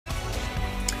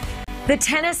The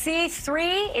Tennessee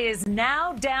 3 is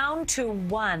now down to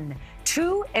 1.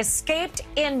 2 escaped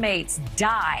inmates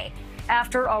die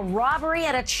after a robbery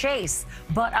and a chase,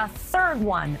 but a third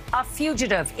one, a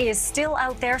fugitive, is still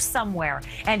out there somewhere,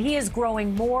 and he is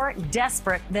growing more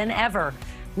desperate than ever.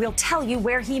 We'll tell you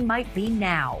where he might be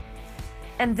now.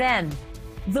 And then,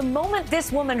 the moment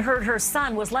this woman heard her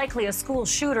son was likely a school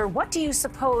shooter, what do you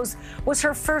suppose was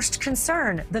her first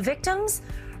concern? The victims?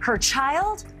 Her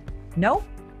child? Nope.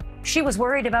 She was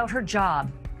worried about her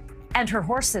job and her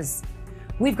horses.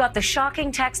 We've got the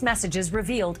shocking text messages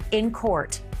revealed in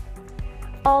court.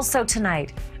 Also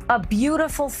tonight, a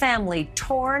beautiful family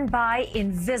torn by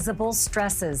invisible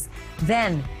stresses,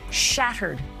 then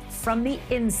shattered from the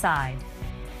inside.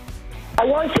 I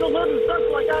want you to live and stuff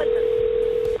like I did.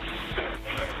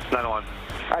 911.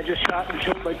 I just shot and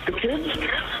killed my 2 kids,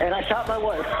 and I shot my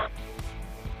wife.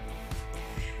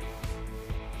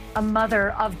 A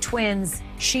mother of twins.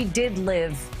 She did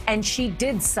live and she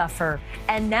did suffer,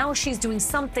 and now she's doing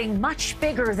something much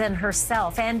bigger than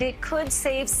herself, and it could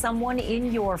save someone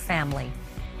in your family.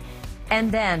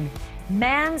 And then,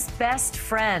 man's best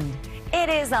friend. It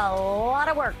is a lot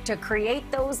of work to create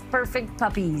those perfect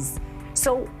puppies.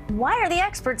 So why are the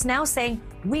experts now saying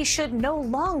we should no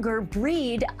longer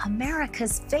breed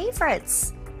America's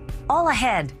favorites? All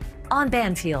ahead on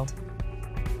Banfield.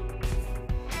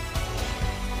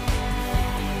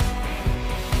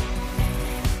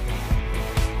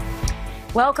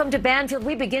 Welcome to Banfield.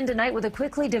 We begin tonight with a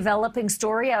quickly developing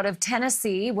story out of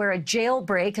Tennessee, where a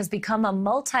jailbreak has become a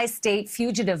multi-state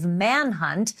fugitive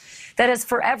manhunt that has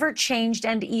forever changed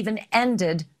and even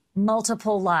ended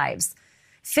multiple lives.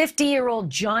 50-year-old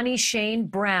Johnny Shane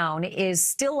Brown is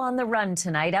still on the run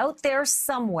tonight, out there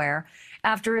somewhere,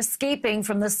 after escaping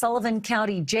from the Sullivan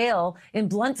County Jail in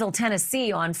Blunteville,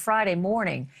 Tennessee on Friday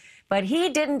morning. But he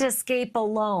didn't escape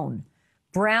alone.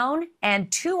 Brown and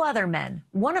 2 other men,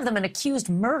 one of them an accused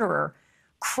murderer,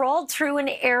 crawled through an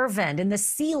air vent in the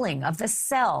ceiling of the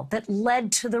cell that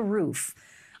led to the roof.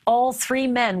 All 3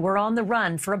 men were on the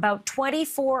run for about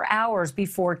 24 hours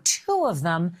before 2 of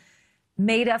them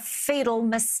made a fatal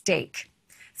mistake.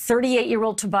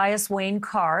 38-year-old Tobias Wayne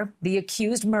Carr, the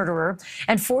accused murderer,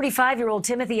 and 45-year-old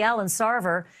Timothy Allen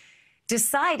Sarver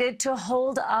decided to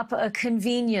hold up a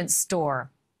convenience store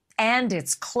and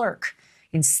its clerk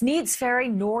in Sneads Ferry,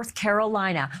 North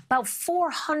Carolina, about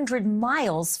 400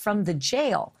 miles from the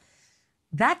jail.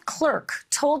 That clerk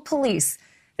told police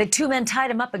that 2 men tied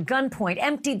him up at gunpoint,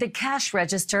 emptied the cash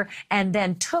register, and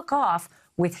then took off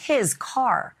with his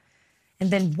car.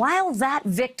 And then while that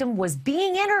victim was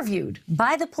being interviewed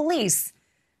by the police,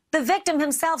 the victim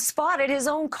himself spotted his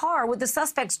own car with the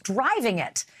suspects driving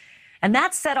it. And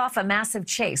that set off a massive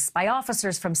chase by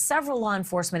officers from several law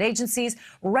enforcement agencies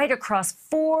right across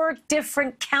 4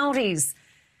 different counties.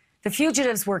 The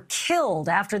fugitives were killed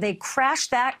after they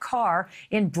crashed that car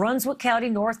in Brunswick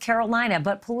County, North Carolina.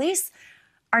 But police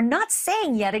are not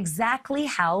saying yet exactly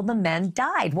how the men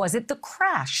died. Was it the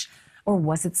crash, or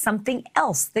was it something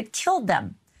else that killed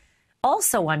them?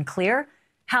 Also unclear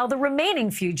how the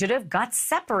remaining fugitive got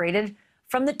separated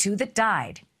from the 2 that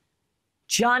died.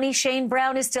 Johnny Shane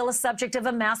Brown is still a subject of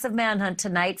a massive manhunt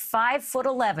tonight,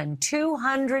 5'11",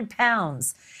 200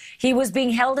 pounds. He was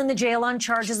being held in the jail on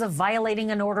charges of violating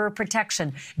an order of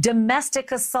protection,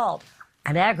 domestic assault,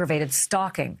 and aggravated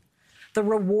stalking. The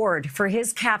reward for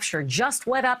his capture just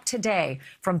went up today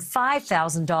from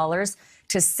 $5,000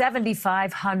 to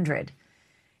 $7,500.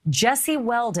 Jesse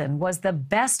Weldon was the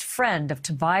best friend of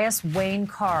Tobias Wayne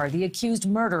Carr, the accused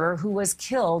murderer who was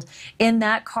killed in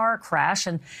that car crash,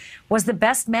 and was the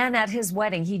best man at his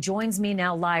wedding. He joins me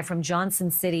now live from Johnson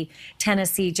City,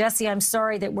 Tennessee. Jesse, I'm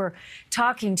sorry that we're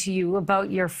talking to you about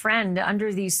your friend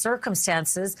under these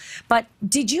circumstances, but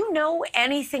did you know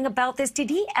anything about this?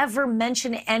 Did he ever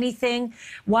mention anything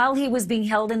while he was being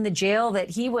held in the jail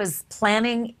that he was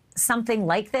planning something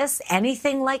like this,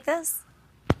 anything like this?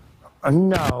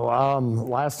 No.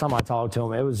 Last time I talked to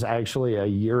him, it was actually a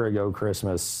year ago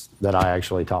Christmas that I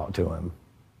actually talked to him.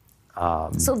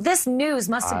 So this news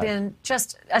must have been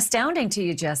just astounding to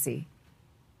you, Jesse.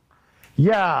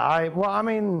 Yeah. Well, I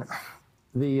mean,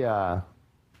 the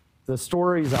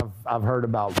stories I've heard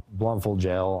about Blunteville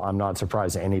Jail, I'm not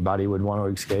surprised anybody would want to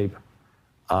escape.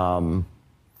 I'm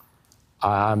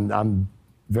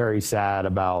very sad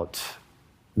about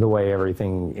the way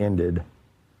everything ended.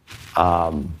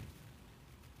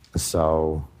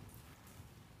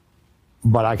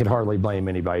 But I could hardly blame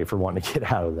anybody for wanting to get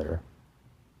out of there.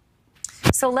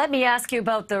 So let me ask you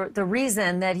about the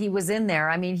reason that he was in there.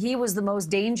 I mean, he was the most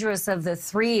dangerous of the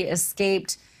 3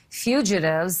 escaped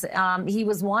fugitives. He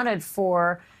was wanted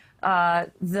for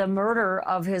the murder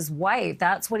of his wife.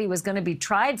 That's what he was going to be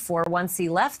tried for once he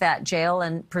left that jail.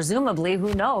 And presumably,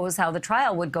 who knows how the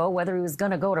trial would go, whether he was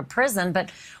going to go to prison.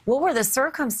 But what were the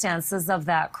circumstances of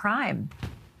that crime?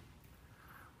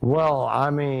 Well,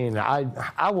 I mean,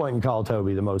 I wouldn't call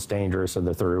Toby the most dangerous of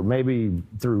the three. Maybe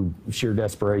through sheer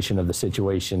desperation of the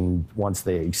situation once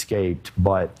they escaped.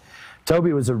 But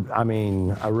Toby was, a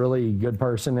really good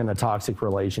person in a toxic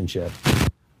relationship.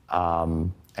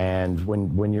 And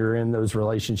when you're in those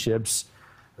relationships,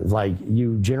 like,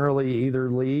 you generally either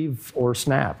leave or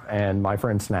snap. And my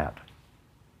friend snapped.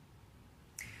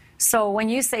 So when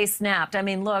you say snapped, I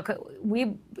mean, look,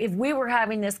 if we were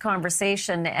having this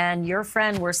conversation and your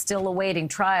friend were still awaiting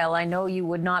trial, I know you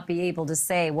would not be able to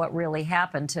say what really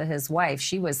happened to his wife.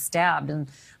 She was stabbed and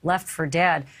left for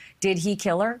dead. Did he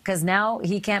kill her? Because now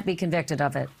he can't be convicted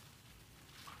of it.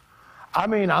 I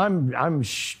mean, I'm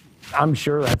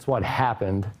sure that's what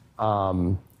happened.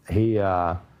 I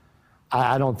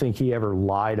don't think he ever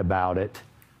lied about it.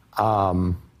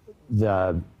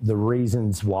 The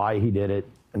reasons why he did it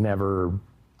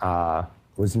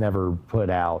was never put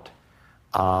out.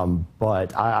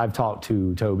 But I've talked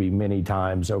to Toby many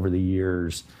times over the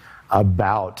years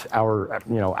about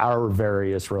our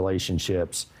various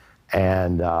relationships.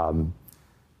 And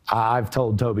I've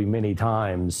told Toby many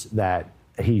times that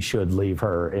he should leave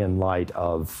her in light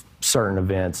of certain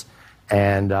events.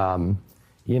 And,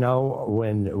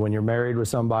 when you're married with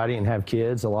somebody and have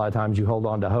kids, a lot of times you hold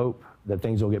on to hope that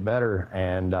things will get better,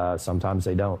 and sometimes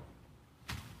they don't.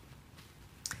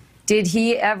 Did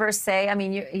he ever say, I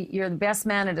mean, you're the best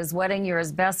man at his wedding, you're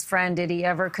his best friend. Did he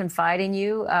ever confide in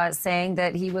you, saying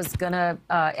that he was going to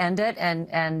end it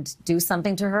and do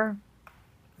something to her?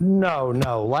 No.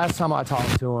 Last time I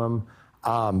talked to him,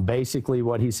 basically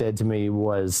what he said to me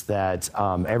was that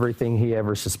everything he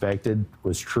ever suspected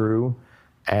was true,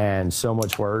 and so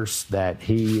much worse that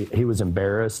he was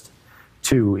embarrassed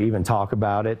to even talk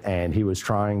about it, and he was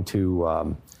trying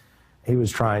to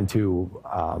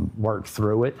work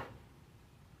through it.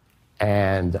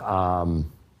 And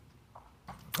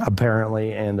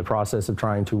apparently, in the process of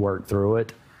trying to work through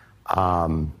it,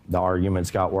 the arguments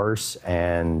got worse,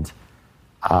 and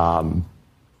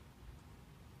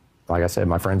like I said,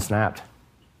 my friend snapped.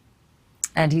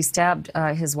 And he stabbed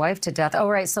his wife to death. Oh,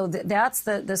 right. So that's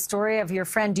the story of your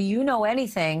friend. Do you know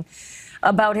anything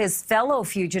about his fellow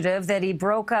fugitive that he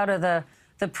broke out of the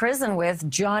prison with,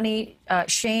 Johnny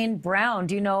Shane Brown?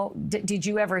 Do you know, did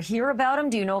you ever hear about him?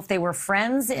 Do you know if they were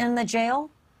friends in the jail?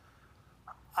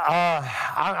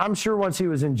 I'm sure once he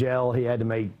was in jail, he had to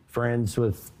make friends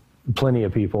with plenty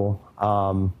of people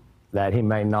that he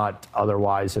may not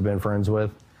otherwise have been friends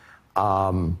with.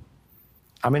 I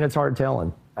mean, it's hard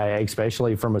telling,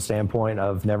 especially from a standpoint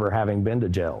of never having been to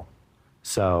jail.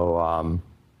 So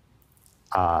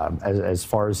as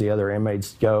far as the other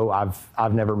inmates go,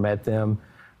 I've never met them.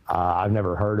 I've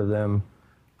never heard of them.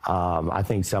 I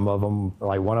think some of them,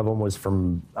 like one of them was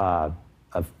from a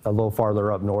little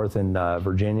farther up north in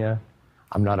Virginia.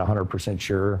 I'm not 100%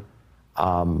 sure.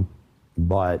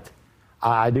 But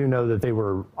I do know that they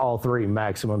were all three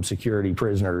maximum security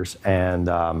prisoners,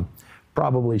 and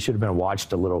probably should have been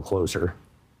watched a little closer.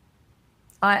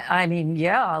 I mean,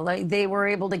 yeah, like they were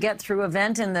able to get through a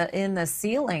vent in the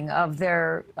ceiling of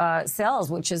their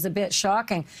cells, which is a bit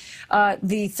shocking.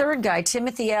 The third guy,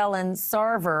 Timothy Allen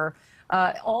Sarver,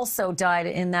 also died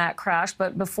in that crash.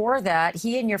 But before that,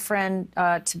 he and your friend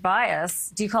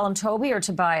Tobias, do you call him Toby or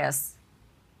Tobias?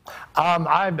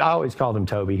 I always called him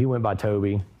Toby. He went by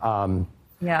Toby.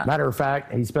 Yeah. Matter of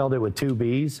fact, he spelled it with two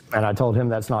B's, and I told him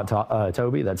that's not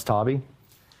Toby, that's Tobby.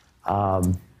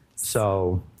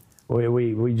 So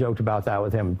we joked about that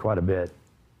with him quite a bit.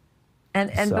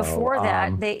 And so, before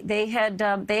that, they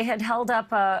had held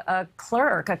up a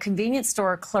clerk, a convenience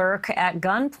store clerk, at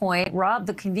gunpoint, robbed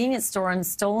the convenience store and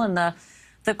stolen the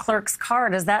clerk's car.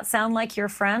 Does that sound like your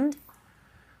friend?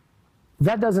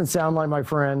 That doesn't sound like my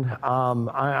friend.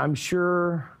 I'm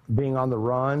sure, being on the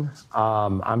run,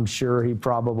 I'm sure he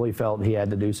probably felt he had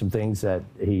to do some things that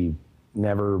he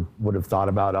never would have thought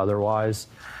about otherwise.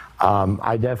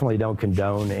 I definitely don't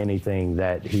condone anything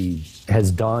that he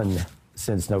has done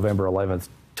since November 11th,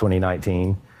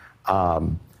 2019.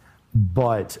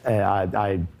 But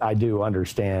I do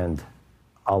understand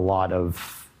a lot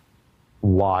of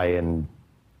why, and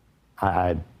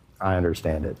I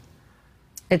understand it.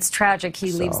 It's tragic.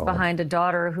 He leaves behind a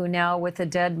daughter who now, with a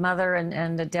dead mother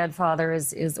and a dead father,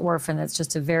 is orphan. It's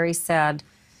just a very sad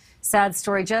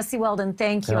story. Jesse Weldon,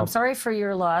 thank you. Yep. I'm sorry for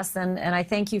your loss, and I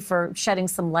thank you for shedding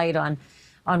some light on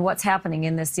on what's happening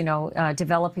in this,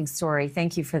 developing story.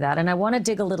 Thank you for that. And I want to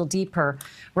dig a little deeper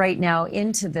right now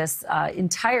into this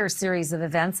entire series of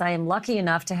events. I am lucky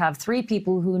enough to have three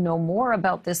people who know more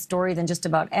about this story than just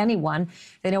about anyone.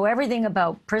 They know everything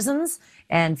about prisons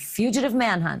and fugitive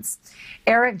manhunts.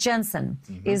 Eric Jensen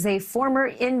is a former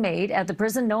inmate at the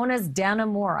prison known as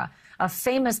Dannemora. A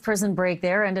famous prison break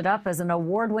there ended up as an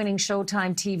award-winning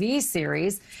Showtime TV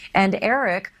series. And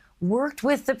Eric worked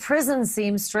with the prison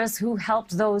seamstress who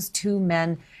helped those two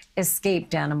men escape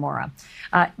Dannemora.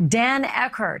 Dan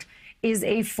Eckhart is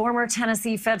a former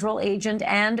Tennessee federal agent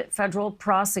and federal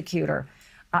prosecutor.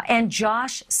 And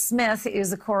Josh Smith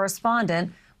is a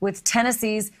correspondent with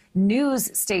Tennessee's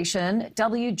news station,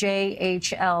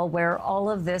 WJHL, where all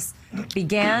of this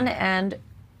began and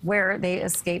where they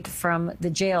escaped from the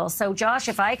jail. So, Josh,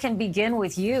 if I can begin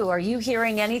with you, are you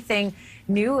hearing anything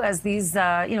new as these,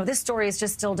 this story is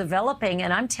just still developing?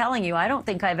 And I'm telling you, I don't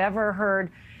think I've ever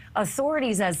heard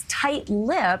authorities as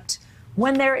tight-lipped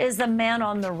when there is a man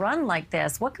on the run like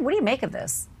this. What do you make of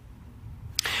this?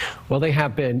 Well, they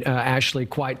have been, Ashley,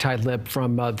 quite tight-lipped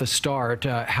from the start.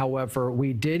 However,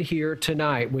 we did hear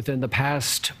tonight, within the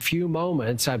past few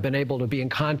moments, I've been able to be in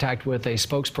contact with a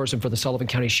spokesperson for the Sullivan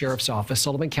County Sheriff's Office.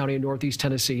 Sullivan County in Northeast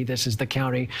Tennessee, this is the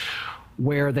county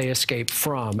where they escaped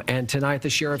from. And tonight, the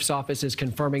Sheriff's Office is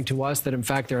confirming to us that, in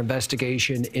fact, their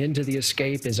investigation into the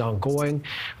escape is ongoing,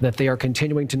 that they are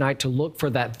continuing tonight to look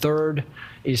for that third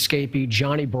escapee,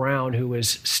 Johnny Brown, who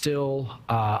is still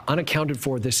unaccounted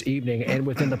for this evening. And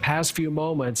within the past few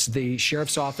moments, the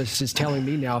Sheriff's Office is telling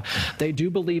me now they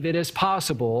do believe it is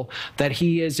possible that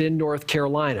he is in North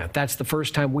Carolina. That's the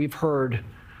first time we've heard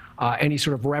any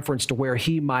sort of reference to where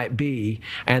he might be,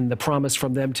 and the promise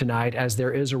from them tonight, as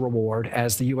there is a reward,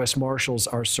 as the U.S. Marshals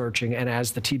are searching, and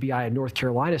as the TBI and North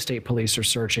Carolina State Police are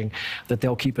searching, that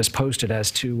they'll keep us posted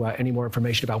as to any more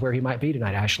information about where he might be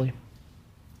tonight, Ashley.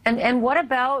 And what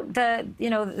about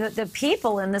the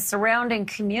people in the surrounding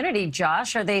community,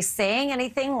 Josh? Are they saying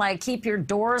anything like keep your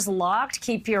doors locked,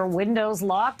 keep your windows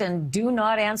locked, and do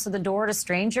not answer the door to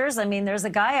strangers? I mean, there's a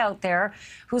guy out there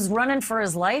who's running for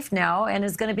his life now and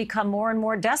is going to become more and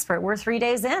more desperate. We're 3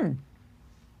 days in.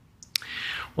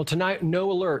 Well, tonight, no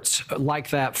alerts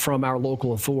like that from our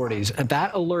local authorities. And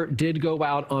that alert did go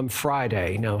out on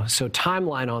Friday. So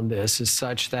timeline on this is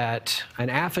such that an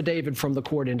affidavit from the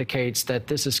court indicates that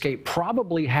this escape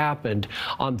probably happened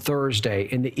on Thursday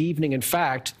in the evening. In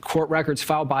fact, court records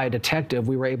filed by a detective,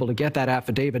 we were able to get that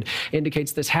affidavit,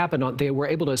 indicates this happened they were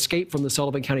able to escape from the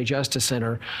Sullivan County Justice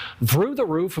Center through the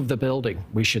roof of the building,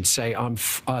 we should say, on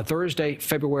Thursday,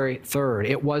 February 3rd.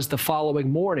 It was the following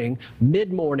morning,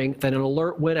 mid-morning, that an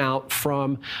alert went out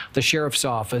from the Sheriff's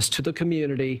Office to the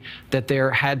community that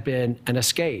there had been an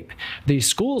escape. The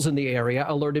schools in the area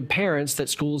alerted parents that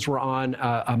schools were on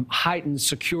heightened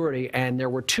security, and there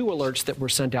were 2 alerts that were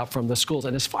sent out from the schools.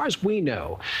 And as far as we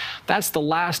know, that's the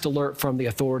last alert from the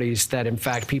authorities that, in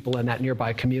fact, people in that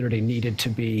nearby community needed to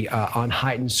be on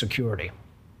heightened security.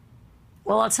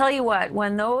 Well, I'll tell you what,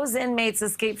 when those inmates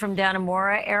escaped from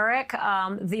Dannemora, Eric,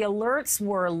 the alerts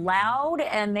were loud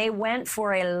and they went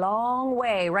for a long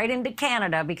way right into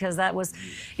Canada, because that was,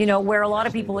 where a lot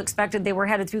of people expected they were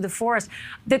headed through the forest.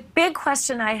 The big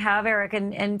question I have, Eric,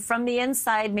 and from the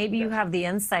inside, maybe you have the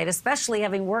insight, especially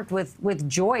having worked with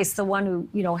Joyce, the one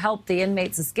who, helped the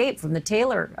inmates escape from the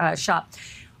tailor shop.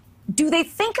 Do they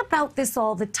think about this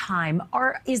all the time?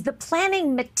 Is the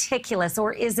planning meticulous,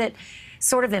 or is it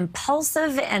sort of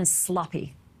impulsive and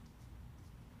sloppy?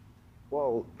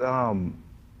 Well,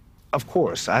 of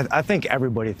course. I think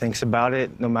everybody thinks about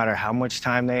it, no matter how much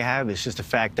time they have. It's just the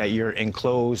fact that you're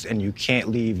enclosed and you can't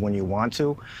leave when you want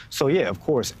to. So, yeah, of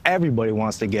course, everybody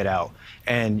wants to get out.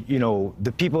 And,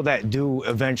 the people that do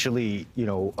eventually,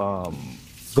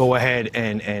 go ahead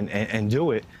and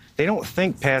do it, they don't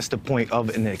think past the point of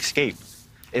an escape.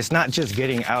 It's not just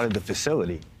getting out of the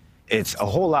facility. It's a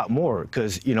whole lot more,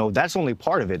 because, that's only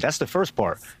part of it. That's the first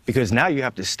part, because now you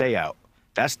have to stay out.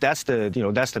 That's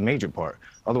the major part.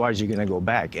 Otherwise, you're going to go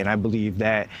back. And I believe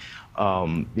that,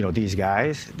 these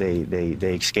guys, they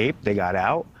escaped, they got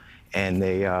out, and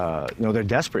they're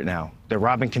desperate now. They're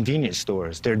robbing convenience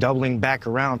stores. They're doubling back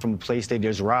around from a place they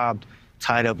just robbed,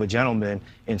 tied up a gentleman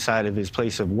inside of his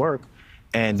place of work,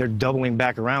 and they're doubling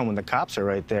back around when the cops are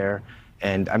right there.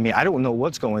 And, I mean, I don't know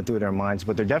what's going through their minds,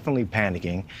 but they're definitely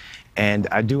panicking. And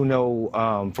I do know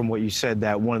from what you said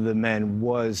that one of the men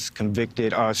was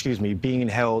convicted, being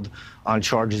held on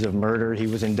charges of murder. He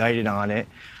was indicted on it.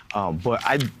 But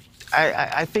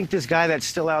I think this guy that's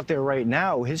still out there right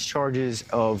now, his charges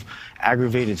of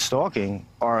aggravated stalking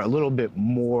are a little bit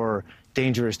more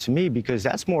dangerous to me, because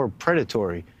that's more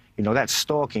predatory. You know, that's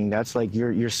stalking. That's like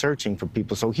you're searching for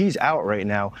people. So he's out right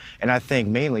now. And I think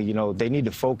mainly, you know, they need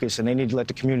to focus and they need to let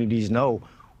the communities know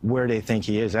where they think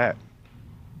he is at.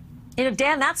 You know,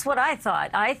 Dan, that's what I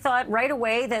thought. I thought right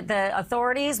away that the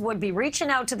authorities would be reaching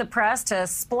out to the press to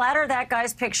splatter that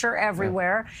guy's picture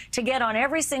everywhere, to get on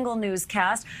every single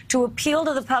newscast, to appeal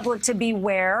to the public to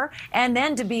beware, and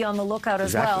then to be on the lookout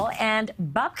as well. And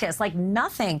bupkis, like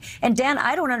nothing. And Dan,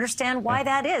 I don't understand why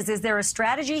that is. Is there a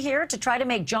strategy here to try to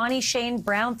make Johnny Shane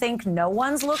Brown think no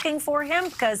one's looking for him?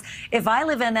 Because if I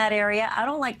live in that area, I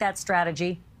don't like that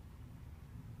strategy.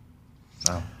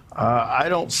 Oh. I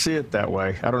don't see it that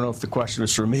way. I don't know if the question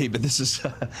is for me, but this is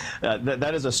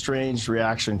that is a strange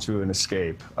reaction to an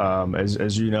escape.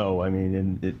 As you know, I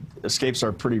mean, escapes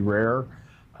are pretty rare,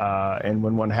 and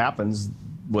when one happens,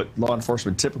 what law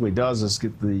enforcement typically does is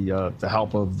get the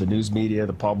help of the news media,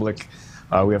 the public.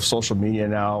 We have social media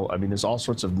now. I mean, there's all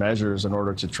sorts of measures in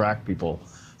order to track people.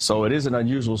 So it is an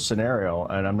unusual scenario,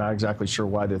 and I'm not exactly sure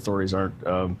why the authorities aren't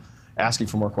asking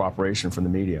for more cooperation from the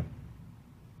media.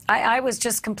 I was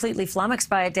just completely flummoxed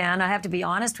by it, Dan. I have to be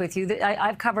honest with you.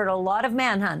 I've covered a lot of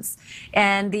manhunts,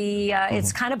 and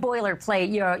it's kind of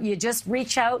boilerplate. You just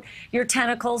reach out your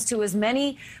tentacles to as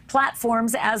many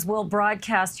platforms as will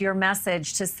broadcast your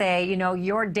message to say, you know,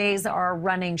 your days are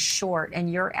running short and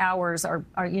your hours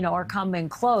are coming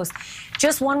close.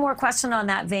 Just one more question on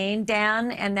that vein,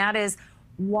 Dan, and that is,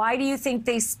 why do you think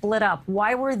they split up?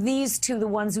 Why were these two the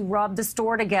ones who robbed the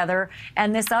store together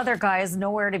and this other guy is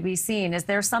nowhere to be seen? Is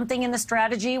there something in the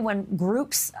strategy when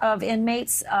groups of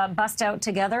inmates bust out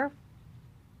together?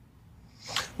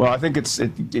 Well, I think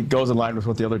it goes in line with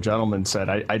what the other gentleman said.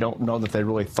 I don't know that they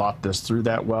really thought this through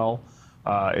that well.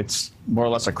 It's more or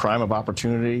less a crime of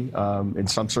opportunity. In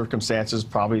some circumstances,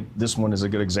 probably this one is a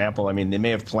good example. I mean, they may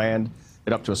have planned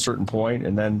it up to a certain point,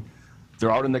 and then they're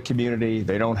out in the community,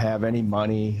 they don't have any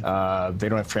money, they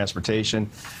don't have transportation.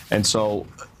 And so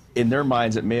in their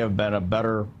minds, it may have been a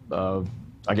better,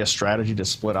 I guess, strategy to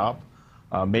split up.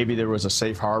 Maybe there was a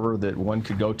safe harbor that one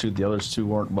could go to, the others two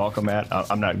weren't welcome at.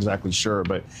 I'm not exactly sure,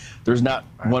 but there's not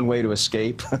one way to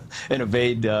escape and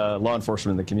evade law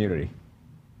enforcement in the community.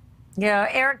 Yeah,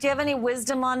 Eric, do you have any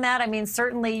wisdom on that? I mean,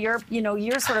 certainly you're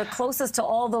sort of closest to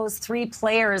all those three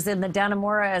players in the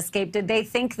Dannemora escape. Did they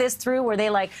think this through? Were they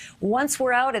like, once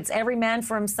we're out, it's every man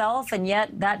for himself, and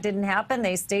yet that didn't happen?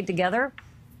 They stayed together?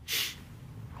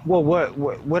 Well,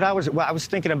 what I was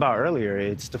thinking about earlier,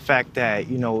 it's the fact that,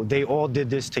 you know, they all did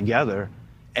this together,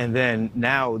 and then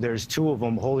now there's two of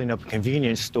them holding up a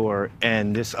convenience store,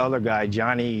 and this other guy,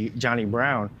 Johnny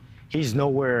Brown, he's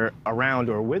nowhere around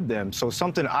or with them. So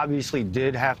something obviously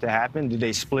did have to happen. Did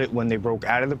they split when they broke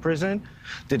out of the prison?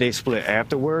 Did they split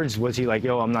afterwards? Was he like,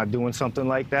 yo, I'm not doing something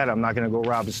like that. I'm not going to go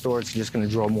rob a store. It's just going to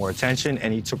draw more attention.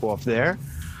 And he took off there.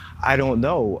 I don't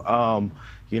know.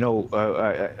 The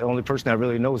only person that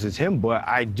really knows is him. But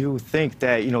I do think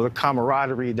that, you know, the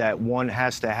camaraderie that one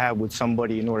has to have with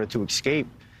somebody in order to escape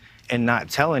and not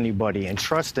tell anybody and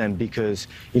trust them, because,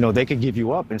 you know, they could give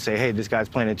you up and say, hey, this guy's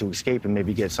planning to escape and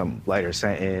maybe get some lighter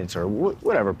sentence or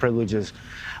whatever privileges.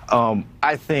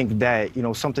 I think that, you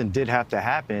know, something did have to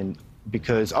happen,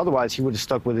 because otherwise he would have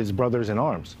stuck with his brothers in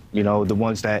arms, you know, the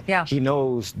ones that he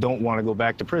knows don't want to go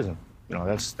back to prison. You know,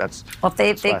 that's well,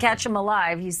 if they catch him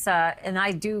alive, he's and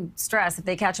I do stress, if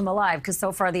they catch him alive, because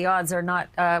so far the odds are not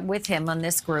with him on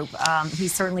this group.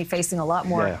 He's certainly facing a lot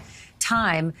more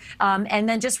time. And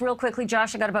then just real quickly,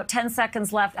 Josh, I got about 10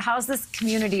 seconds left. How's this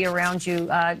community around you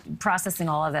processing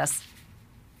all of this?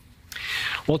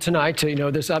 Well, tonight, you know,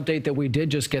 this update that we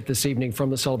did just get this evening from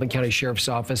the Sullivan County Sheriff's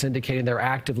Office indicating they're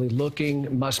actively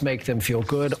looking, must make them feel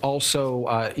good.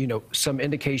 Also, you know, some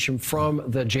indication from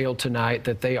the jail tonight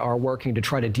that they are working to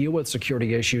try to deal with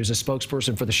security issues. A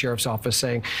spokesperson for the Sheriff's Office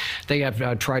saying they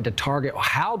have tried to target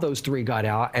how those three got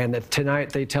out, and that tonight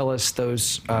they tell us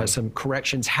those some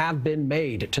corrections have been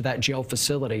made to that jail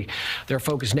facility. They're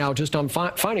focused now just on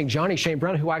finding Johnny Shane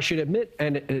Brown, who I should admit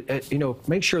and, you know,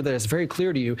 make sure that it's very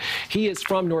clear to you, he is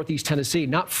from Northeast Tennessee,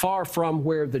 not far from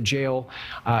where the jail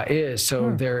is.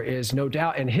 So there is no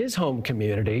doubt in his home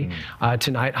community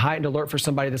tonight, heightened alert for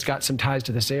somebody that's got some ties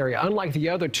to this area. Unlike the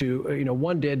other two, you know,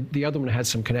 one did, the other one had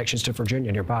some connections to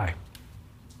Virginia nearby.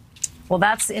 Well,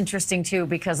 that's interesting, too,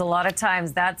 because a lot of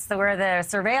times that's where the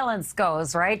surveillance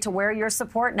goes, right, to where your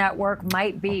support network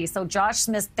might be. So, Josh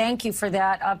Smith, thank you for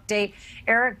that update.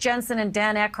 Eric Jensen and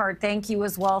Dan Eckhart, thank you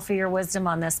as well for your wisdom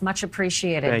on this. Much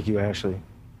appreciated. Thank you, Ashley.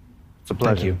 It's a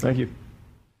pleasure. Thank you. Thank you.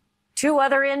 Two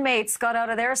other inmates got out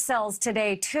of their cells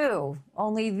today, too.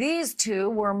 Only these two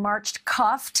were marched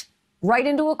cuffed right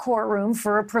into a courtroom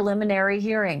for a preliminary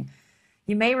hearing.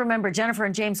 You may remember Jennifer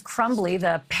and James Crumbly,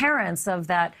 the parents of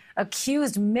that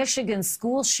accused Michigan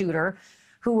school shooter,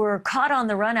 who were caught on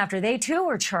the run after they too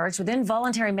were charged with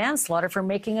involuntary manslaughter for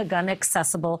making a gun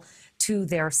accessible to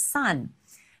their son.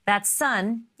 That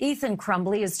son, Ethan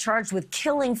Crumbly, is charged with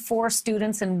killing 4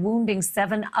 students and wounding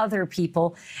 7 other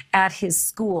people at his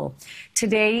school.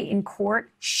 Today in court,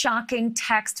 shocking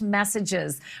text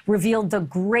messages revealed the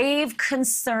grave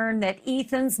concern that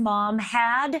Ethan's mom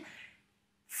had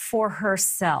for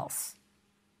herself.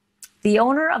 The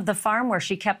owner of the farm where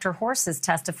she kept her horses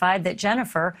testified that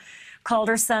Jennifer called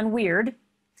her son weird,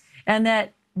 and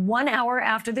that 1 hour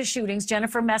after the shootings,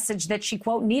 Jennifer messaged that she,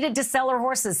 quote, needed to sell her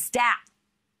horses stat.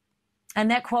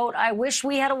 And that, quote, I wish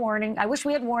we had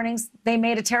warnings. They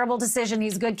made a terrible decision.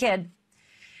 He's a good kid.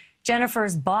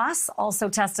 Jennifer's boss also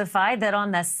testified that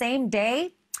on the same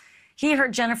day, he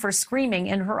heard Jennifer screaming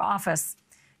in her office.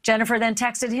 Jennifer then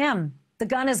texted him, the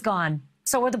gun is gone.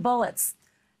 So are the bullets.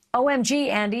 OMG,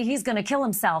 Andy, he's going to kill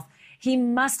himself. He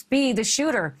must be the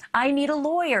shooter. I need a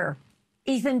lawyer.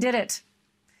 Ethan did it.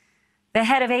 The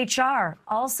head of HR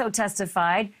also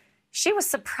testified she was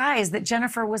surprised that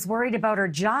Jennifer was worried about her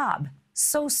job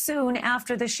so soon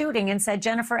after the shooting, and said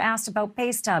Jennifer asked about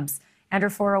pay stubs and her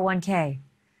 401k.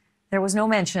 There was no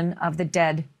mention of the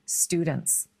dead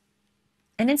students.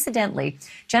 And incidentally,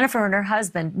 Jennifer and her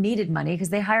husband needed money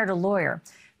because they hired a lawyer,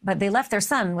 but they left their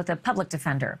son with a public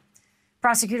defender.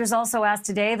 Prosecutors also asked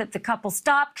today that the couple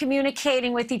stop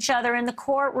communicating with each other in the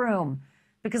courtroom,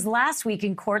 because last week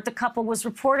in court, the couple was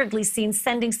reportedly seen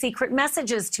sending secret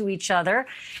messages to each other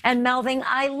and mouthing,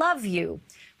 I love you,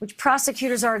 which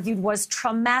prosecutors argued was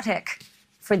traumatic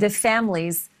for the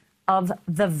families of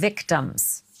the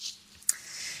victims.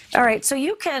 All right, so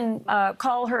you can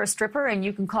call her a stripper and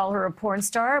you can call her a porn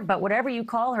star, but whatever you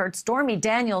call her, Stormy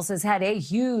Daniels has had a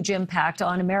huge impact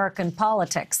on American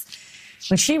politics.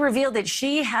 When she revealed that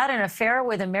she had an affair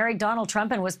with a married Donald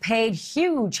Trump and was paid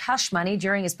huge hush money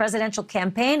during his presidential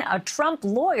campaign, a Trump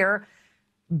lawyer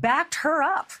backed her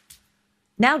up.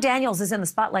 Now Daniels is in the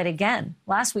spotlight again.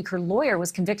 Last week, her lawyer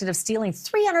was convicted of stealing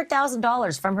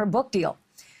 $300,000 from her book deal.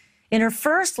 In her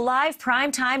first live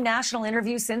primetime national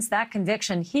interview since that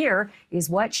conviction, here is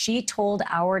what she told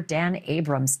our Dan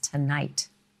Abrams tonight.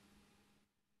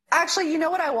 Actually, you know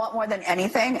what I want more than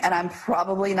anything, and I'm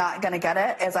probably not going to get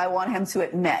it, is I want him to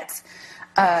admit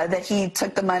that he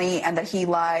took the money and that he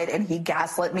lied and he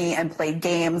gaslit me and played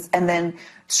games and then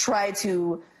tried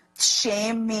to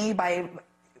shame me by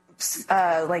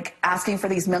like asking for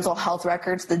these mental health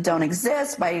records that don't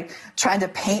exist, by trying to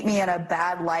paint me in a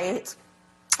bad light.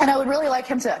 And I would really like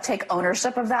him to take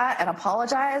ownership of that and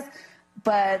apologize,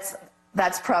 but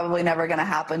that's probably never going to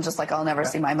happen, just like I'll never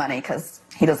see my money because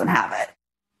he doesn't have it.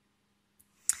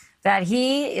 That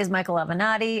he is Michael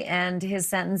Avenatti, and his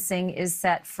sentencing is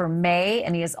set for May,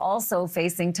 and he is also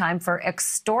facing time for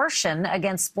extortion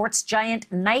against sports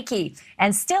giant Nike,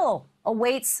 and still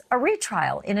awaits a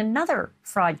retrial in another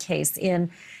fraud case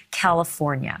in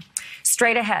California.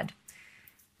 Straight ahead,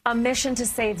 a mission to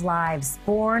save lives,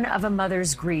 born of a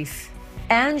mother's grief.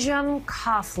 Anjum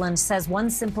Coughlin says one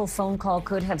simple phone call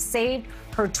could have saved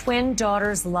her twin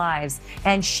daughters' lives,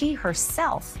 and she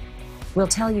herself will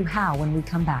tell you how when we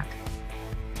come back.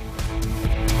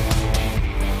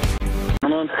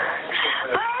 Come on.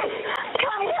 Hey,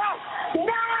 come here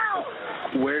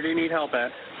now! Where do you need help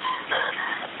at?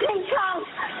 St. Charles.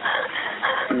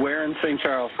 Where in St.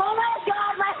 Charles? Oh my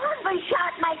God, my husband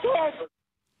shot my kid.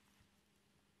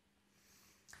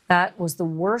 That was the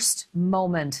worst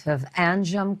moment of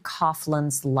Anjum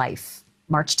Coughlin's life.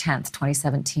 March 10th,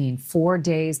 2017, 4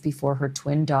 days before her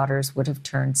twin daughters would have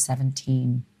turned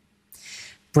 17.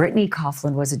 Brittany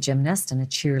Coughlin was a gymnast and a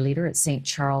cheerleader at St.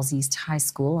 Charles East High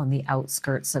School on the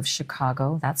outskirts of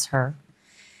Chicago. That's her.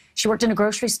 She worked in a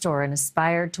grocery store and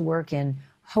aspired to work in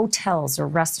hotels or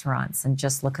restaurants, and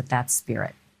just look at that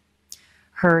spirit.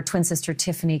 Her twin sister,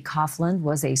 Tiffany Coughlin,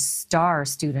 was a star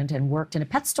student and worked in a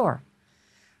pet store.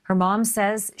 Her mom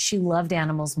says she loved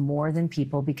animals more than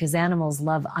people because animals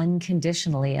love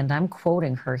unconditionally, and I'm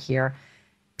quoting her here,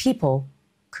 people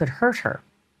could hurt her.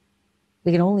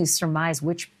 We can only surmise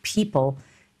which people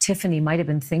Tiffany might have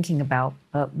been thinking about,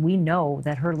 but we know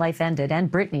that her life ended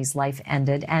and Brittany's life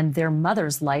ended, and their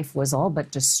mother's life was all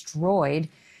but destroyed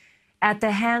at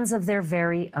the hands of their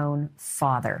very own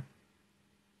father.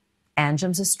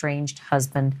 Anjum's estranged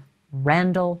husband,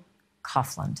 Randall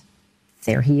Coughlin.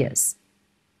 There he is.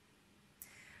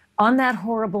 On that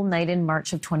horrible night in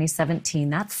March of 2017,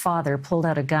 that father pulled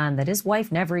out a gun that his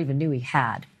wife never even knew he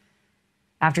had.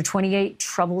 After 28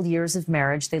 troubled years of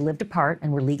marriage, they lived apart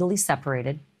and were legally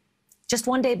separated. Just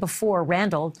one day before,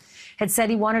 Randall had said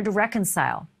he wanted to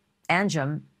reconcile.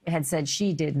 Anjum had said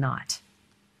she did not.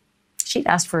 She'd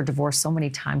asked for a divorce so many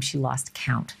times she lost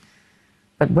count.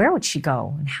 But where would she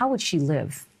go and how would she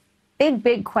live? Big,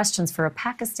 big questions for a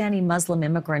Pakistani Muslim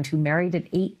immigrant who married at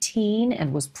 18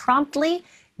 and was promptly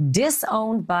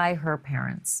disowned by her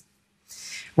parents.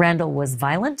 Randall was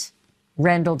violent.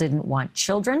 Randall didn't want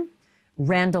children.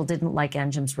 Randall didn't like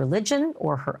Anjum's religion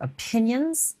or her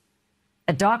opinions.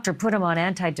 A doctor put him on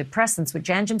antidepressants, which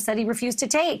Anjum said he refused to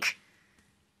take,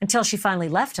 until she finally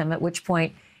left him, at which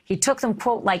point he took them,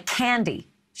 quote, like candy,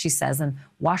 she says, and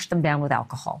washed them down with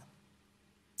alcohol.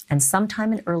 And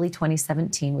sometime in early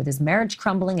 2017, with his marriage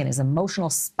crumbling and his emotional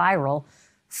spiral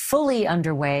fully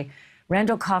underway,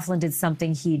 Randall Coughlin did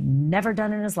something he'd never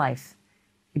done in his life.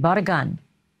 He bought a gun.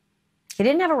 He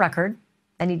didn't have a record,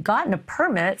 and he'd gotten a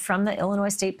permit from the Illinois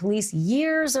State Police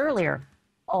years earlier,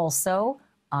 also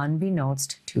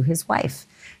unbeknownst to his wife.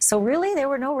 So really, there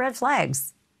were no red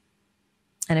flags.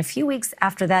 And a few weeks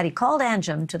after that, he called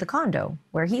Anjum to the condo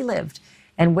where he lived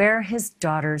and where his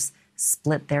daughters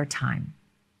split their time.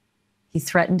 He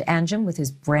threatened Anjum with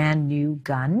his brand new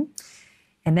gun,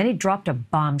 and then he dropped a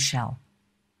bombshell.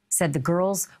 Said the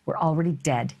girls were already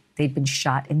dead. They'd been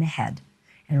shot in the head.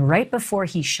 And right before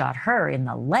he shot her in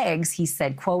the legs, he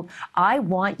said, quote, "I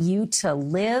want you to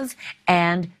live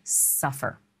and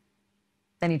suffer."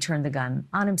 Then he turned the gun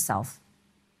on himself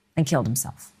and killed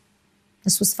himself.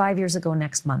 This was 5 years ago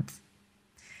next month.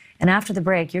 And after the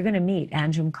break, you're going to meet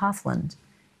Anjum Coughlin,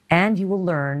 and you will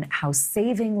learn how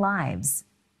saving lives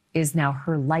is now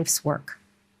her life's work.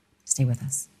 Stay with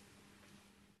us.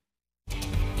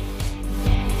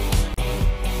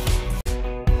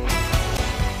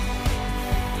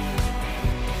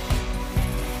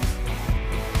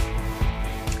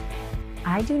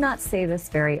 I do not say this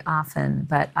very often,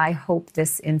 but I hope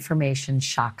this information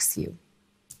shocks you.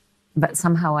 But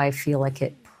somehow I feel like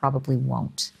it probably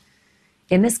won't.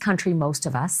 In this country, most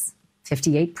of us,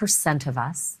 58% of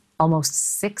us, almost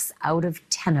 6 out of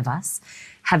 10 of us,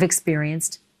 have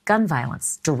experienced gun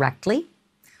violence directly,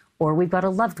 or we've got a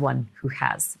loved one who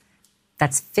has.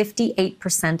 That's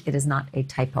 58%. It is not a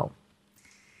typo.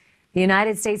 The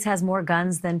United States has more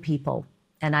guns than people,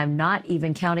 and I'm not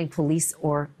even counting police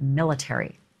or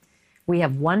military. We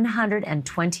have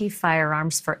 120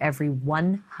 firearms for every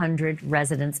 100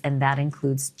 residents, and that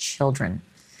includes children.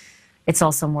 It's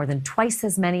also more than twice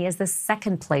as many as the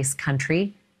second-place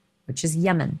country, which is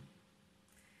Yemen.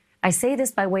 I say this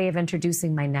by way of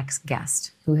introducing my next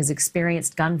guest, who has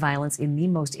experienced gun violence in the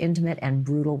most intimate and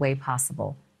brutal way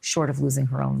possible, short of losing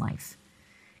her own life.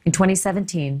 In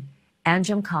 2017,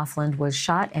 Anjum Coughlin was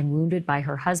shot and wounded by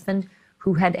her husband,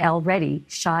 who had already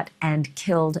shot and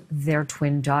killed their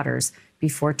twin daughters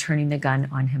before turning the gun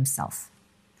on himself.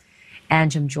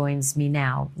 Anjum joins me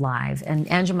now live. And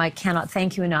Anjum, I cannot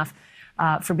thank you enough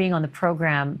for being on the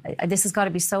program. This has got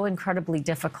to be so incredibly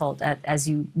difficult as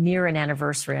you near an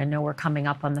anniversary. I know we're coming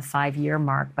up on the 5-year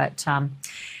mark, but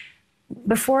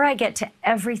before I get to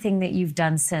everything that you've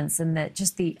done since and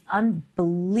just the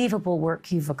unbelievable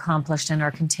work you've accomplished and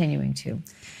are continuing to,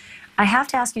 I have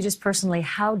to ask you just personally,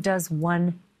 how does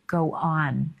one go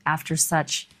on after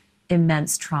such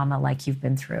immense trauma like you've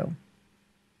been through?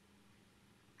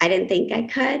 I didn't think I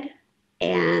could.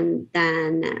 And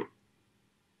then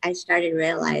I started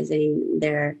realizing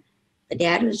the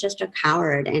dad was just a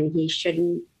coward, and he should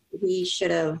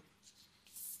have,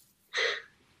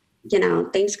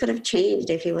 things could have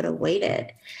changed if he would have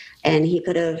waited, and he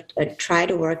could have tried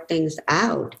to work things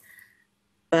out.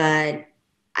 But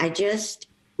I just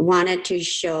wanted to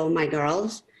show my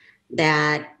girls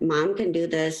that mom can do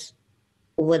this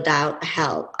without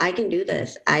help. I can do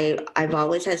this. I've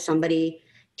always had somebody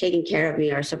taking care of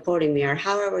me or supporting me or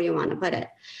however you want to put it.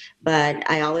 But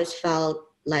I always felt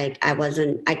like I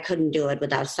couldn't do it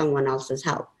without someone else's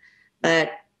help.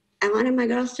 But I wanted my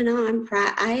girls to know I'm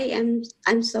proud.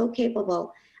 I'm so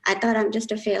capable. I thought I'm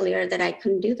just a failure that I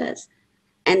couldn't do this.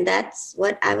 And that's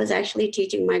what I was actually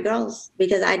teaching my girls,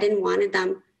 because I didn't want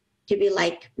them to be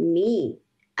like me.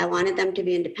 I wanted them to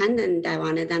be independent. I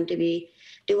wanted them to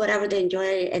do whatever they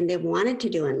enjoy and they wanted to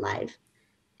do in life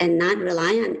and not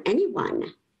rely on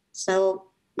anyone. So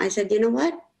I said, you know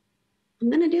what? I'm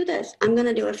going to do this. I'm going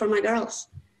to do it for my girls.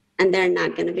 And they're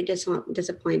not going to be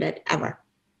disappointed ever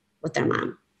with their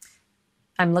mom.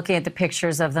 I'm looking at the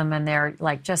pictures of them, and they're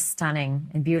like just stunning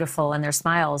and beautiful, and their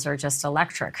smiles are just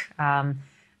electric.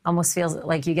 Almost feels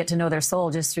like you get to know their soul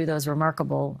just through those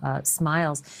remarkable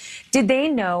smiles. Did they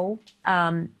know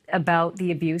about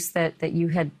the abuse that you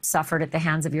had suffered at the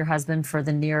hands of your husband for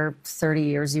the near 30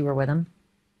 years you were with him?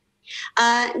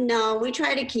 No, we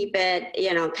try to keep it,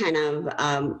 kind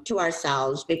of to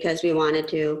ourselves because we wanted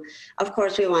to, of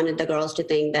course, we wanted the girls to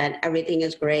think that everything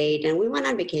is great and we went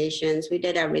on vacations, we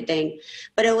did everything,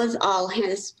 but it was all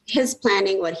his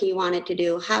planning, what he wanted to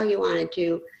do, how he wanted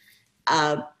to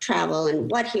travel and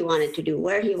what he wanted to do,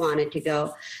 where he wanted to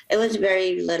go. It was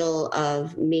very little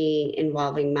of me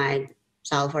involving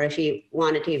myself or if he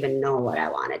wanted to even know what I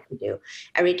wanted to do.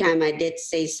 Every time I did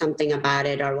say something about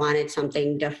it or wanted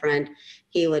something different,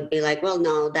 he would be like, well,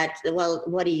 no, well,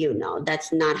 what do you know?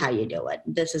 That's not how you do it.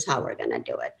 This is how we're going to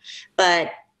do it.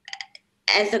 But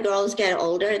as the girls get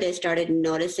older, they started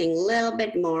noticing a little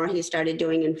bit more. He started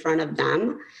doing in front of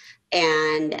them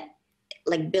and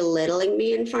like belittling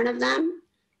me in front of them.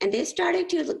 And they started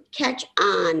to catch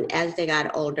on as they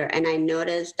got older. And I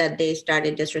noticed that they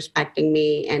started disrespecting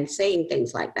me and saying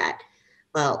things like that.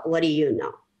 Well, what do you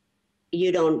know?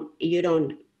 You don't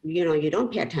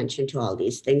pay attention to all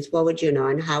these things. What would you know?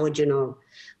 And how would you know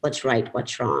what's right,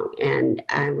 what's wrong? And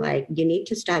I'm like, you need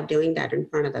to stop doing that in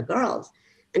front of the girls.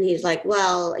 And he's like,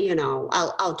 well,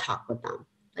 I'll talk with them.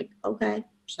 Like, okay.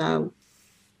 So,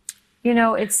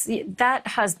 it's that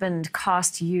husband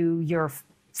cost you your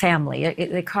family.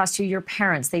 It cost you your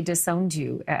parents. They disowned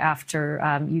you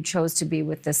after you chose to be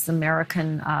with this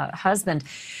American husband.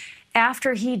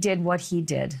 After he did what he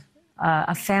did,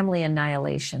 a family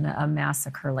annihilation, a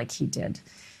massacre like he did,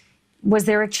 was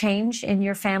there a change in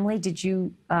your family? Did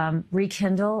you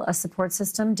rekindle a support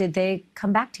system? Did they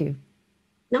come back to you?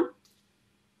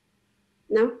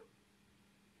 No.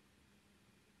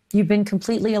 You've been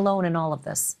completely alone in all of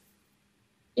this.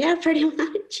 Yeah, pretty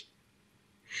much.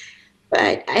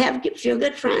 But I have a few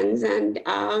good friends, and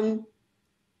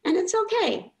it's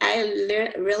okay.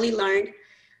 I really learned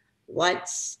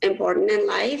what's important in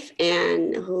life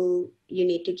and who you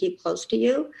need to keep close to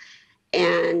you.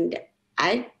 And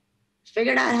I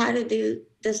figured out how to do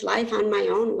this life on my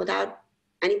own without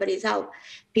anybody's help.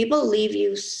 People leave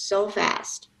you so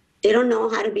fast. They don't know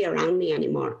how to be around me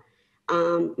anymore.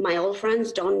 My old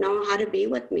friends don't know how to be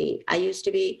with me. I used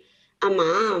to be a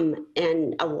mom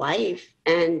and a wife,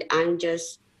 and I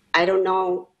don't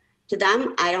know, to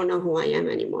them, I don't know who I am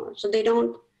anymore. So they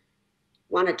don't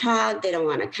want to talk, they don't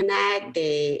want to connect,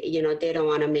 they don't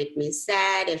want to make me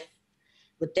sad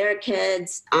with their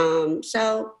kids.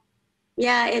 So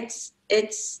yeah, it's,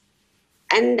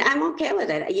 and I'm okay with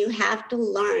it. You have to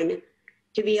learn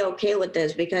to be okay with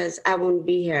this because I won't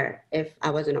be here if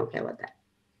I wasn't okay with it.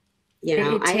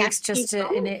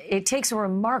 It takes a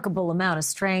remarkable amount of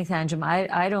strength, Anjum.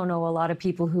 I don't know a lot of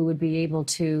people who would be able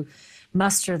to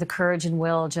muster the courage and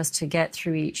will just to get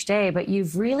through each day. But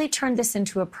you've really turned this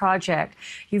into a project.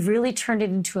 You've really turned it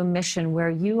into a mission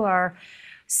where you are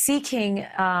seeking,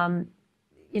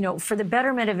 for the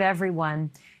betterment of everyone,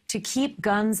 to keep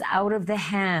guns out of the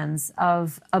hands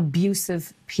of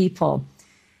abusive people.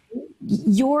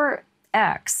 Your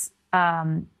ex,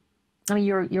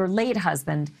 your late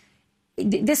husband,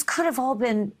 this could have all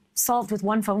been solved with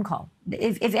one phone call.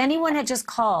 If anyone had just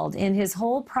called in his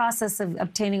whole process of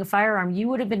obtaining a firearm, you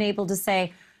would have been able to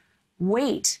say,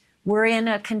 wait, we're in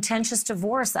a contentious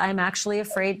divorce. I'm actually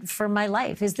afraid for my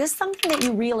life. Is this something that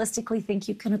you realistically think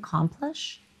you can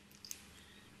accomplish?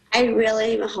 I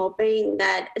really am hoping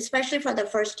that, especially for the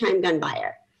first-time gun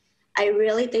buyer, I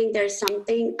really think there's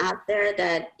something out there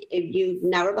that if you've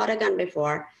never bought a gun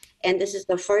before, and this is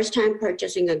the first time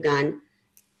purchasing a gun,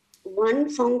 one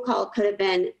phone call could have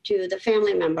been to the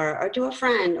family member or to a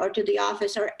friend or to the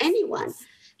office or anyone.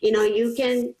 You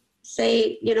can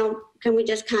say, can we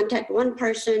just contact one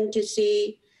person to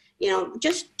see,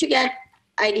 just to get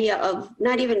idea of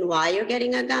not even why you're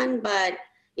getting a gun, but,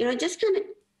 just kind of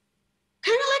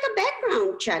like a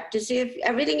background check to see if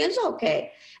everything is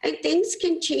okay. And things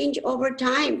can change over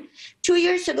time. 2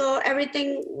 years ago,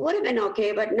 everything would have been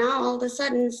okay, but now all of a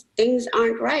sudden things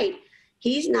aren't right.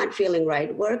 He's not feeling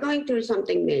right. We're going through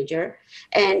something major.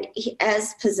 And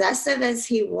as possessive as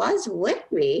he was with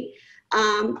me,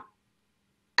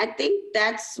 I think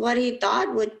that's what he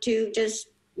thought would to just,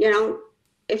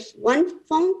 if one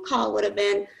phone call would have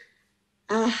been,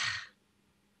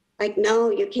 like,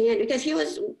 no, you can't, because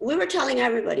we were telling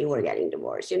everybody we're getting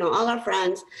divorced. All our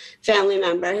friends, family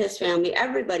member, his family,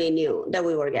 everybody knew that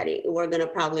we're going to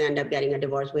probably end up getting a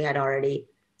divorce. We had already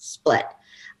split.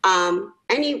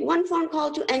 One phone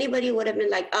call to anybody would have been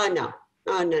like, oh, no,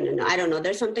 I don't know.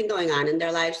 There's something going on in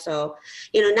their life. So,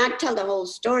 not tell the whole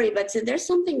story, but say there's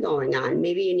something going on.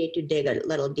 Maybe you need to dig a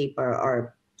little deeper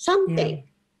or something.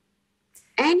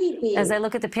 Yeah. Anything. As I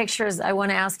look at the pictures, I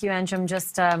want to ask you, Anjum,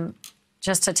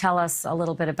 just to tell us a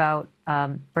little bit about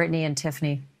Brittany and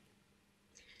Tiffany.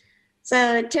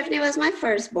 So Tiffany was my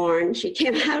firstborn. She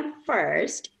came out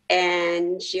first,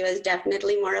 and she was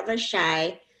definitely more of a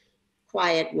shy,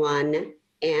 quiet one.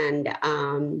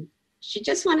 And she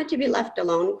just wanted to be left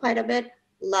alone quite a bit.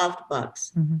 Loved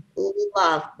books,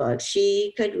 loved books.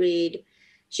 She could read.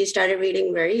 She started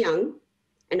reading very young,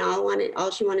 and all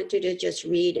she wanted to do just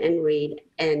read and read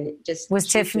and just. Was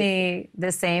Tiffany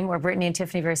the same? Were Brittany and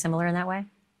Tiffany very similar in that way?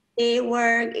 They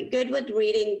were good with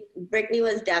reading. Brittany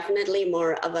was definitely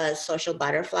more of a social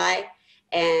butterfly,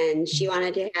 and she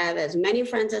wanted to have as many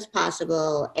friends as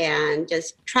possible and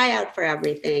just try out for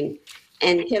everything.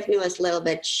 And Tiffany was a little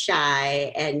bit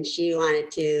shy, and she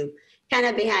wanted to kind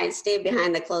of stay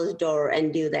behind the closed door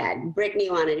and do that. Brittany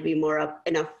wanted to be more up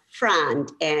in a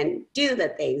front and do the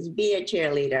things, be a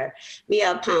cheerleader, be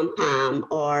a pom-pom,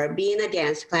 or be in a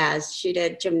dance class. She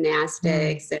did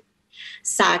gymnastics and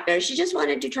soccer. She just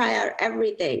wanted to try out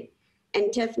everything.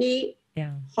 And Tiffany,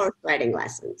 horse riding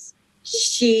lessons.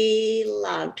 She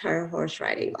loved her horse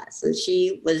riding lessons.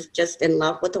 She was just in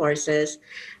love with horses,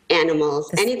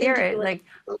 animals, anything. Like,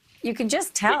 you can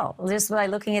just tell just by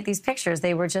looking at these pictures.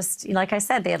 They were just, like I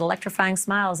said, they had electrifying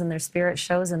smiles, and their spirit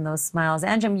shows in those smiles.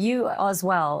 Anjum, you as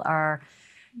well are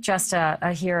just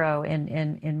a hero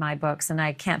in my books, and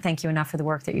I can't thank you enough for the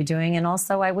work that you're doing. And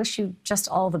also, I wish you just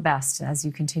all the best as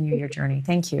you continue your journey.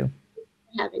 Thank you. Thank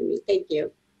you for having me. Thank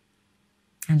you.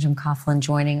 Anjum Coughlin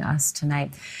joining us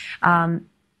tonight.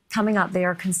 Coming up, they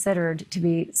are considered to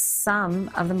be some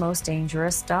of the most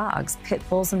dangerous dogs. Pit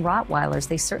bulls and Rottweilers,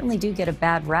 they certainly do get a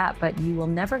bad rap, but you will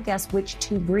never guess which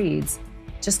two breeds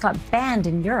just got banned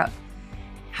in Europe.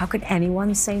 How could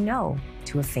anyone say no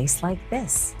to a face like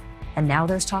this? And now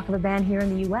there's talk of a ban here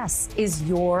in the U.S. Is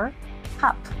your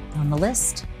pup on the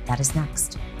list? That is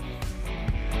next.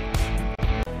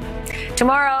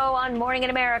 Tomorrow on Morning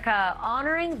in America,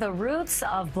 honoring the roots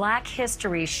of Black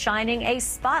history, shining a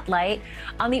spotlight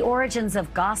on the origins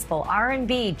of gospel,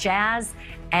 R&B, jazz,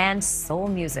 and soul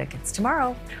music. It's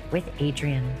tomorrow with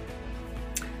Adrian.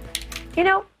 You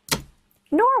know,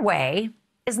 Norway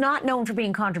is not known for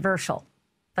being controversial,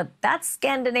 but that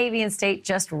Scandinavian state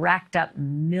just racked up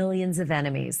millions of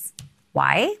enemies.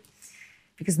 Why?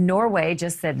 Because Norway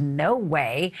just said no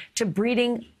way to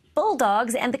breeding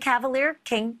bulldogs and the Cavalier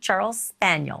King Charles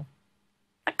Spaniel.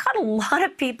 That caught a lot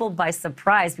of people by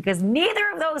surprise because neither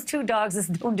of those two dogs is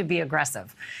known to be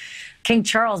aggressive. King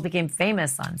Charles became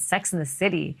famous on Sex and the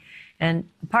City. And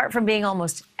apart from being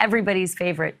almost everybody's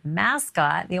favorite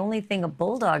mascot, the only thing a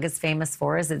bulldog is famous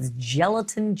for is its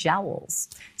gelatin jowls.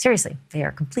 Seriously, they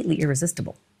are completely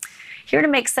irresistible. Here to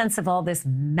make sense of all this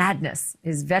madness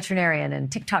is veterinarian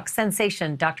and TikTok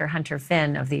sensation Dr. Hunter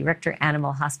Finn of the Richter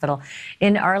Animal Hospital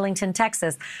in Arlington,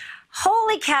 Texas.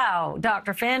 Holy cow,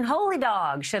 Dr. Finn, holy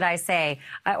dog, should I say.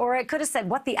 Or I could have said,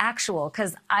 what the actual,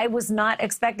 because I was not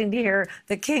expecting to hear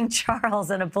the King Charles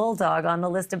and a bulldog on the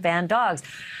list of banned dogs.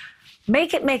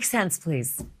 Make it make sense,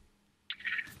 please.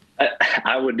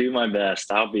 I would do my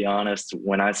best. I'll be honest.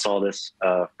 When I saw this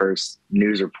first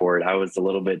news report, I was a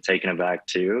little bit taken aback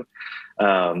too.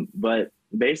 But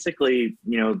basically,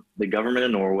 you know, the government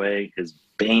of Norway has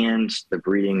banned the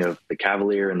breeding of the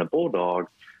Cavalier and the Bulldog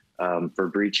for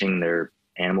breaching their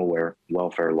animal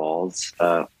welfare laws.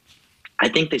 I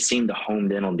think they seem to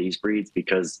hone in on these breeds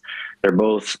because they're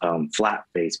both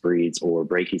flat-faced breeds or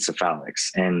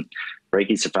brachycephalics. And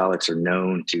brachycephalics are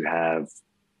known to have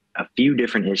a few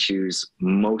different issues,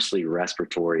 mostly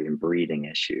respiratory and breathing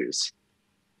issues.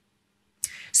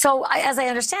 So as I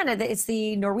understand it, it's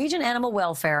the Norwegian Animal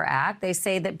Welfare Act. They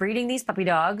say that breeding these puppy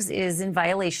dogs is in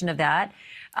violation of that.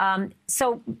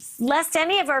 So lest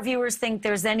any of our viewers think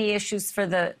there's any issues for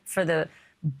the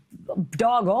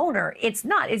dog owner, it's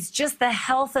not. It's just the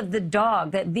health of the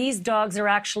dog, that these dogs are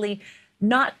actually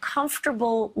not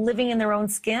comfortable living in their own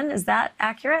skin. Is that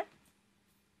accurate?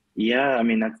 Yeah, I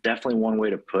mean, that's definitely one way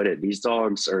to put it. These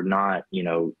dogs are not, you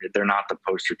know, they're not the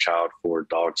poster child for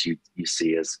dogs you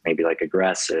see as maybe like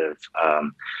aggressive.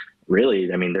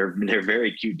 Really, I mean, they're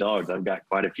very cute dogs. I've got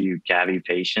quite a few Cavy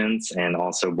patients and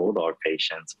also Bulldog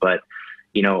patients, but,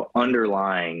 you know,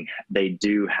 underlying, they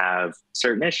do have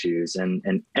certain issues,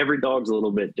 and every dog's a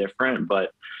little bit different.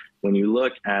 But when you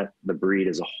look at the breed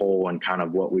as a whole and kind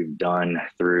of what we've done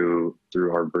through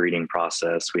our breeding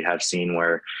process, we have seen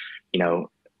where, you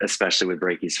know, especially with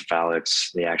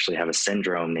brachycephalics, they actually have a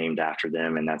syndrome named after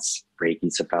them, and that's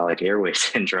brachycephalic airway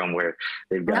syndrome, where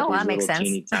they've got these little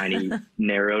teeny tiny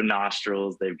narrow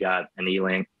nostrils, they've got an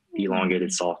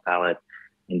elongated soft palate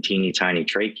and teeny tiny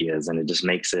tracheas, and it just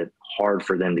makes it hard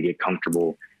for them to get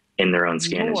comfortable in their own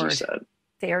skin, as you said.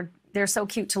 They're They're so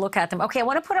cute to look at them. Okay, I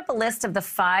want to put up a list of the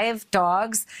 5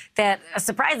 dogs that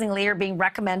surprisingly are being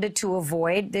recommended to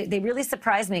avoid. They really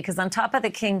surprised me because on top of the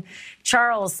King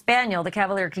Charles Spaniel, the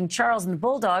Cavalier King Charles, and the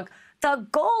Bulldog, the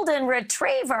Golden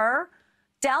Retriever,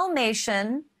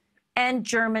 Dalmatian, and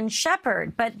German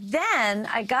Shepherd. But then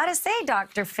I got to say,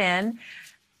 Dr. Finn,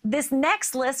 this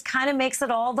next list kind of makes it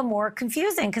all the more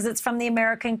confusing because it's from the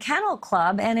American Kennel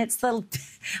Club, and it's the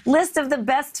list of the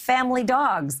best family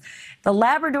dogs. The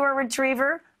Labrador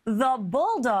Retriever, the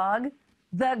Bulldog,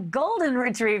 the Golden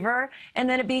Retriever, and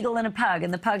then a Beagle and a Pug.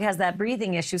 And the Pug has that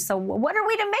breathing issue. So what are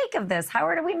we to make of this?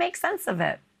 How do we make sense of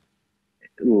it?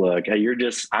 Look,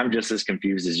 I'm just as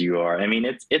confused as you are. I mean,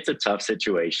 it's a tough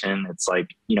situation. It's like,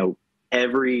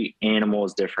 every animal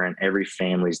is different. Every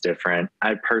family is different.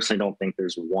 I personally don't think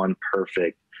there's one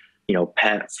perfect,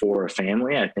 pet for a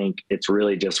family. I think it's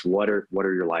really just what are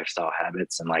your lifestyle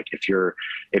habits? And like, if you're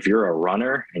a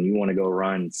runner and you want to go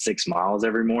run 6 miles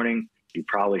every morning, you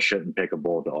probably shouldn't pick a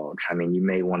bulldog. I mean, you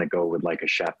may want to go with like a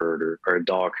shepherd or a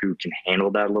dog who can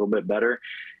handle that a little bit better.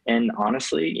 And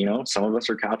honestly, some of us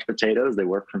are couch potatoes. They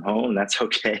work from home. That's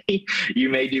okay. You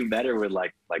may do better with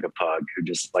like a pug who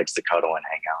just likes to cuddle and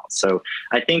hang out. So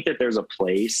I think that there's a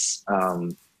place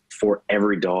for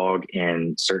every dog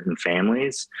in certain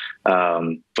families.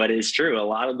 But it's true. A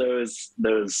lot of those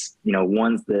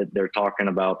ones that they're talking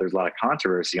about, there's a lot of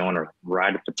controversy on are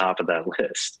right at the top of that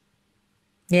list.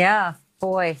 Yeah.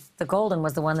 Boy, the Golden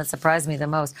was the one that surprised me the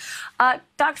most.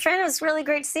 Dr. Finn, it was really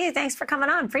great to see you. Thanks for coming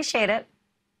on. Appreciate it.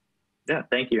 Yeah,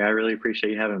 thank you. I really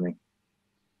appreciate you having me.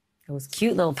 Those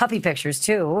cute little puppy pictures,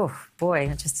 too. Oh, boy,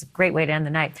 that's just a great way to end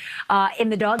the night. In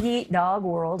the dog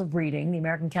world of breeding, the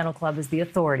American Kennel Club is the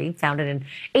authority, founded in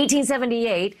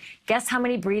 1878. Guess how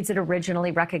many breeds it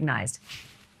originally recognized?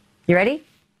 You ready?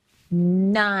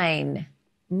 9.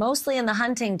 Mostly in the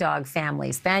hunting dog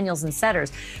family, spaniels and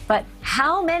setters. But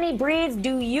how many breeds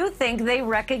do you think they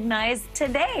recognize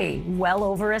today, well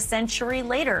over a century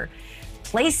later?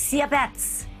 Place your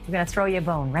bets. We're going to throw you a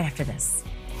bone right after this.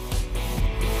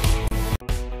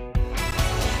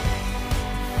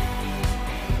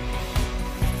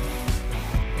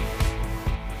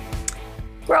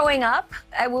 Growing up,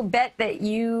 I will bet that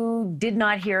you did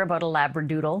not hear about a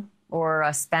Labradoodle or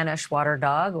a Spanish water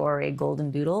dog or a Golden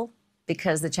Doodle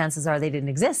because the chances are they didn't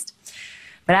exist.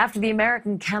 But after the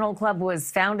American Kennel Club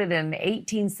was founded in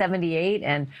 1878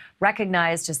 and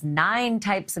recognized just 9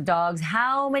 types of dogs,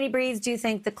 how many breeds do you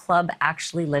think the club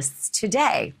actually lists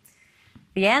today?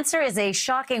 The answer is a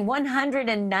shocking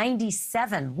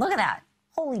 197. Look at that.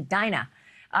 Holy Dinah.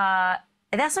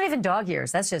 That's not even dog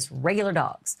years. That's just regular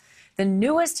dogs. The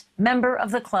newest member of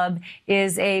the club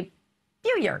is a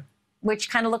Buyer, which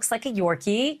kind of looks like a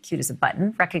Yorkie, cute as a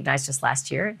button, recognized just last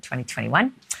year,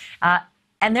 2021.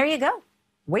 And there you go.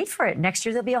 Wait for it. Next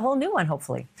year, there'll be a whole new one,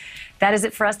 hopefully. That is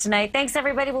it for us tonight. Thanks,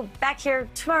 everybody. We'll be back here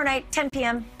tomorrow night, 10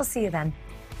 p.m. We'll see you then.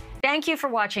 Thank you for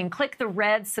watching. Click the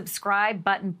red subscribe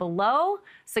button below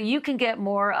so you can get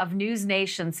more of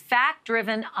NewsNation's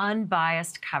fact-driven,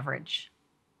 unbiased coverage.